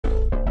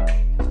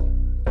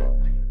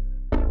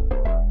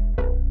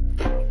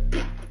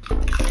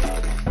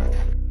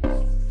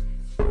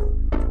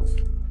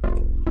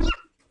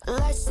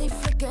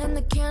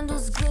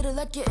it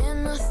like you're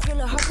in a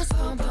thriller. Heart goes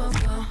pum pum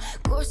pum.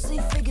 Ghostly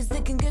figures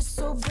that can get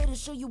so bitter.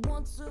 Show you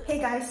want to. Hey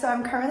guys, so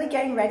I'm currently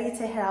getting ready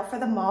to head out for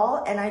the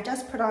mall, and I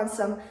just put on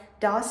some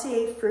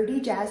Dossier Fruity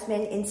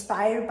Jasmine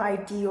inspired by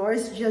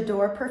Dior's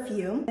J'adore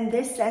perfume. And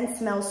this scent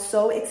smells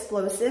so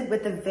explosive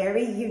with a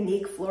very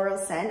unique floral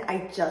scent.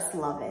 I just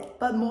love it.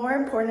 But more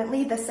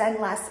importantly, the scent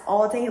lasts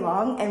all day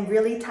long and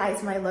really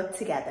ties my look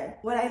together.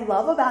 What I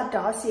love about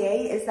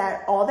Dossier is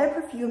that all their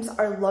perfumes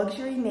are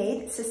luxury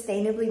made,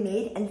 sustainably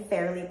made, and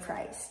fairly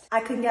priced. I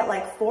could get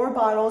like 4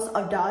 bottles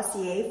of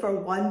Dossier for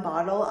 1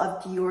 bottle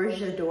of Dior's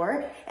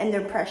J'adore, and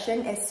the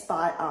impression is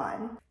spot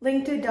on.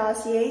 Link to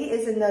Dossier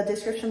is in the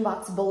description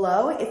box below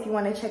if you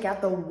want to check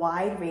out the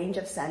wide range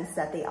of scents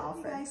that they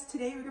offer. Hey guys,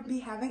 today we're going to be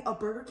having a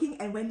Burger King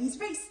and Wendy's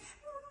race.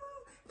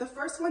 The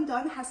first one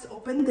done has to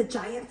open the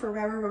giant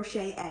Ferrero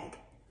Rocher egg.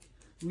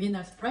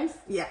 Winner's prize?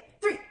 Yeah.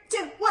 3,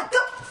 2, 1, go!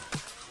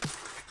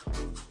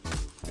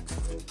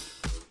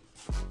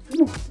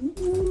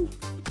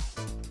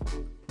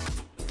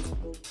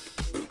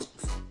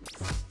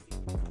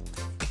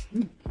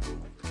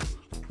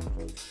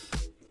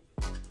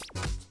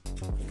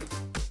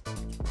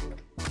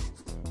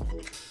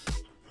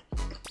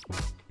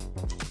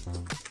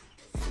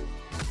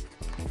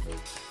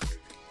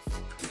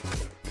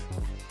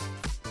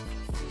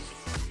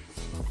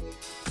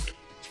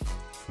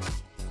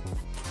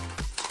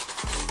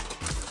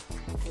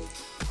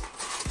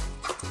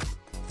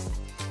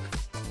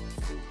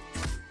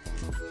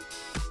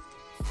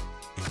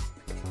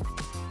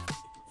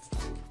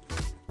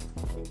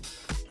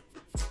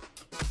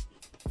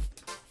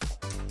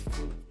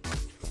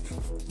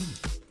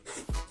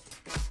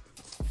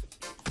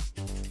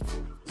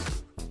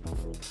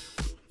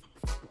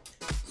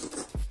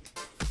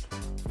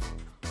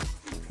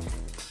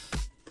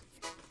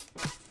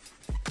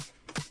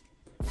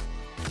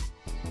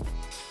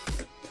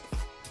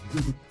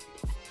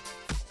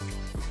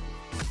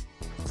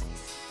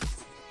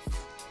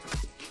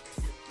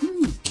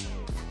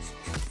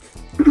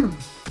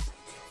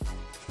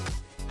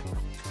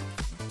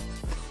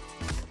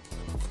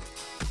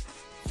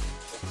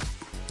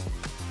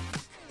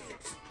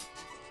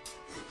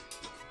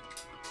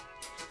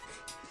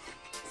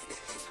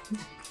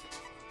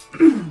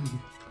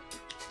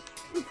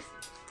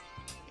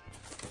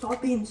 Salt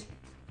beans.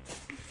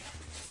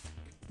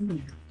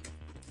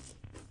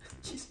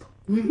 Cheese.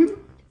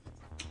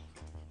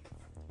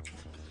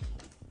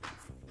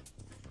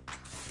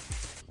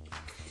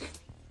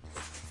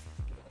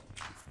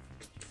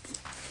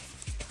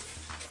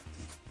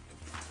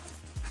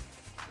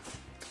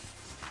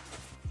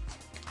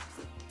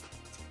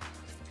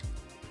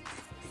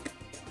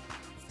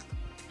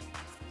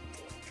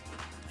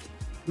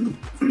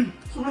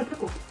 So much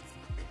pickle.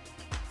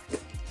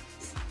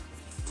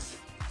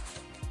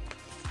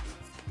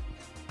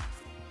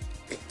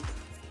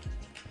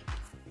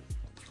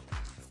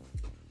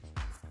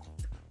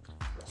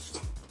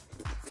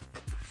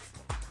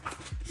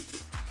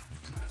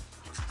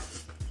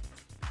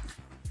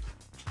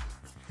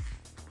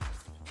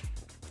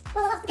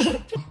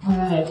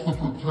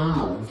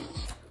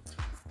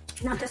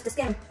 Not just the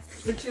skin.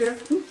 The cheer.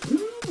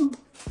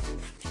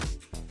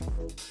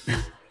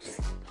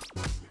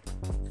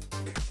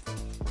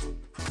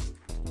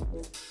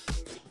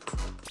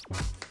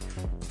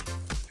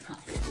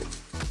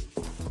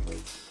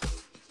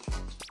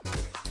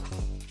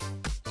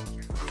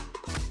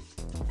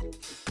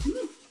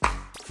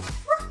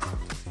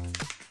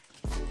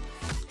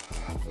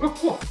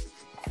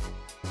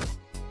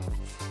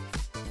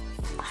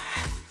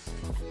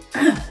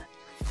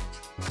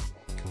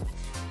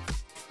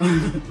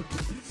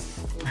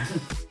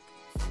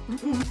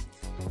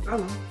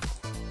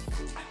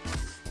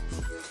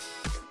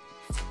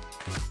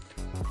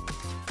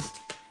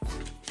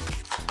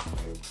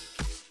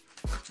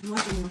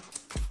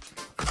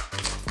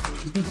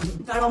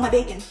 Got all my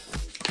bacon.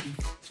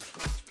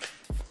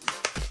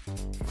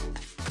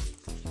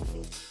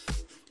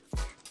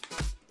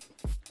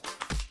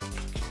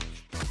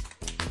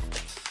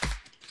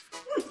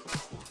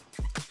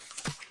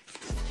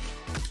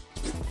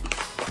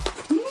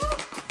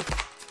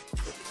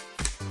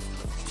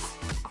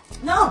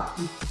 No!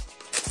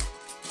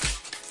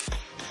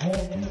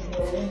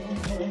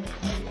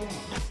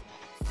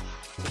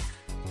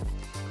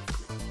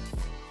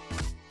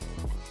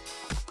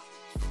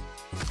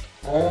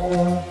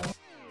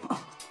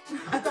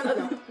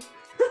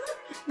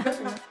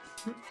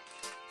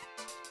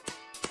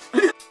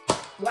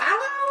 Wow!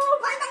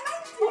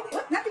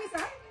 What? Nothing is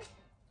right?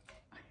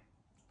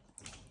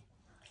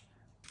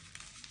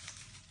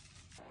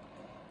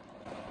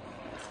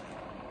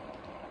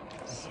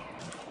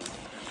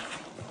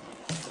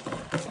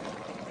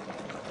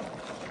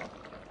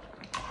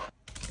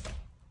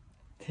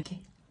 Okay.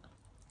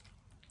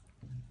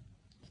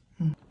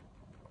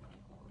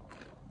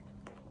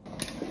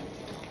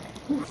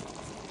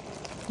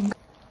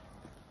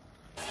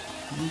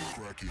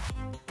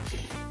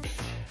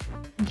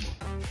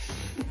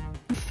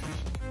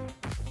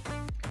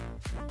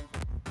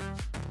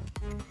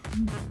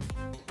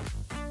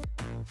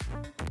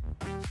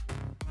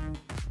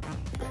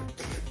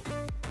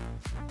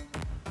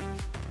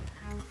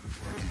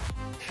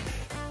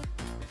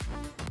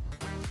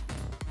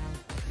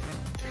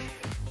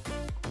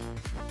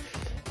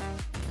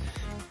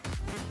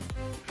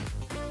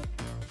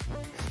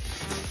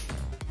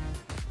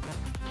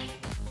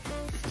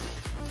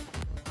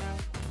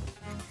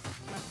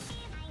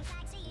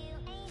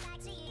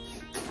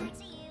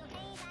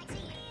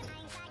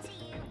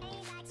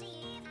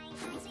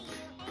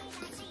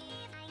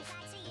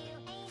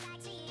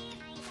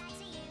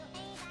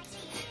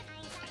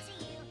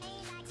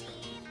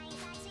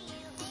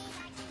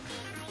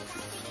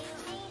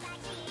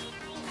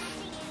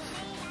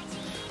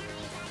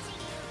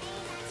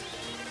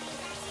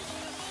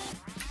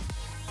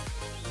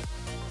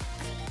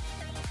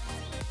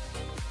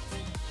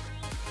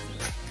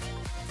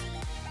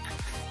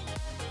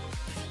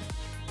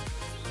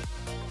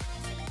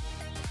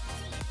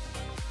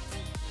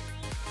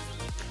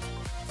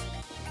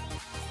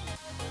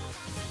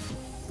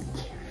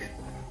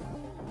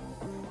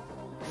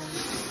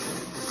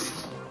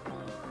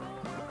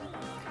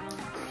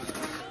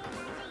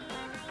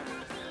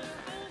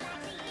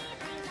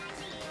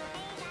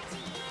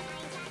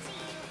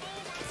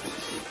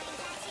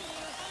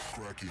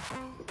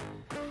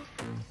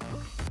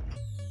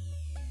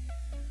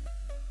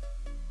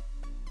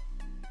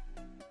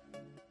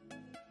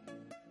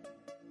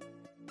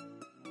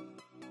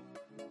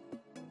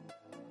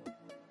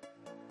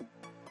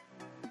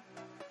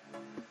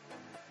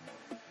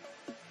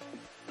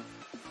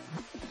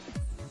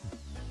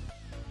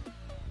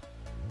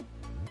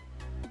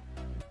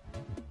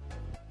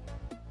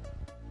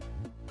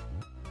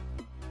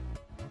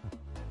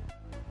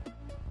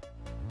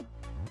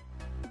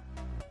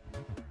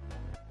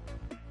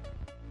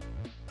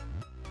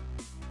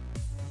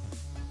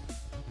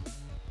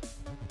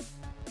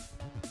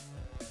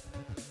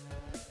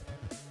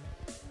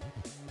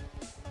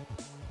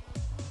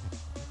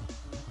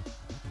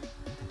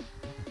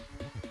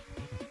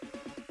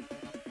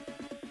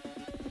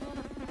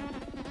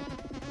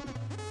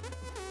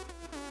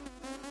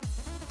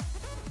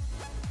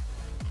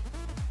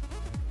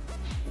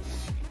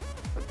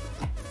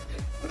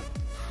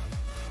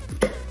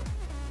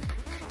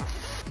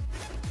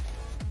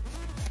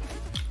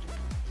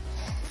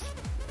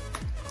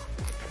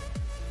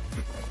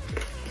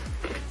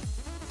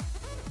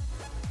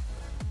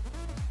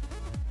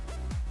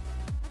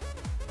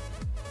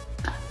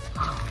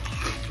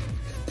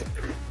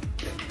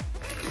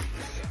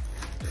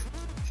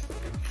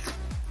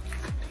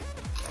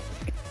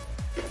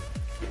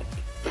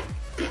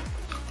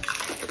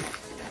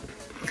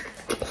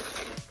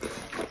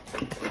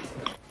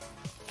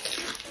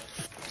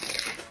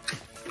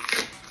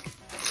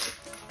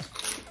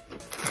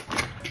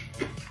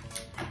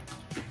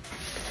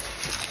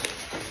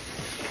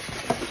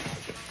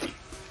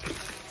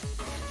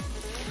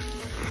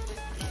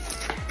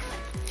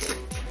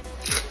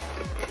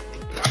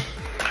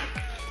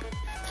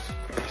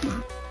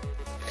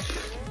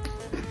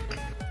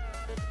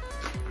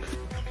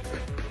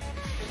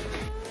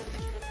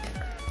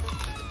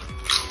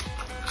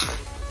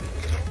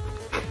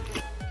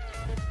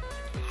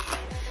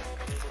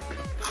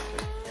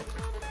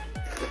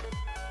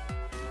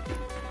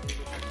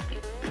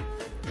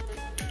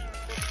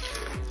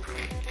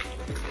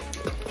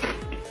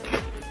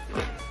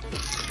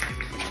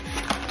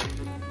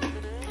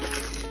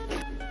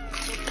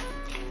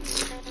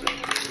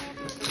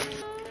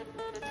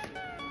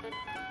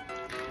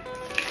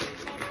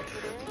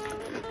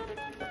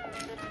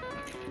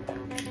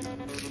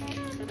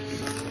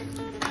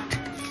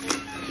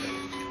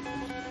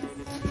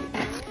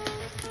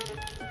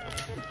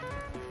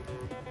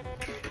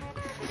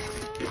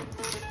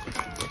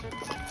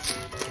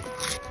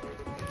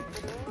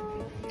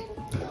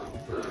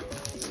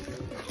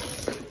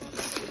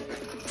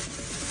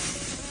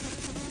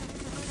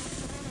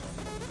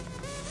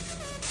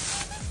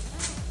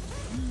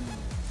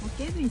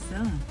 깨도 있어.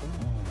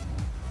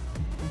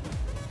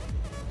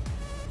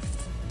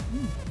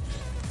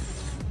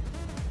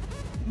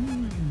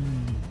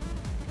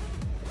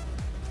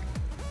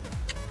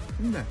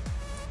 근데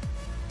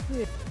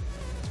왜?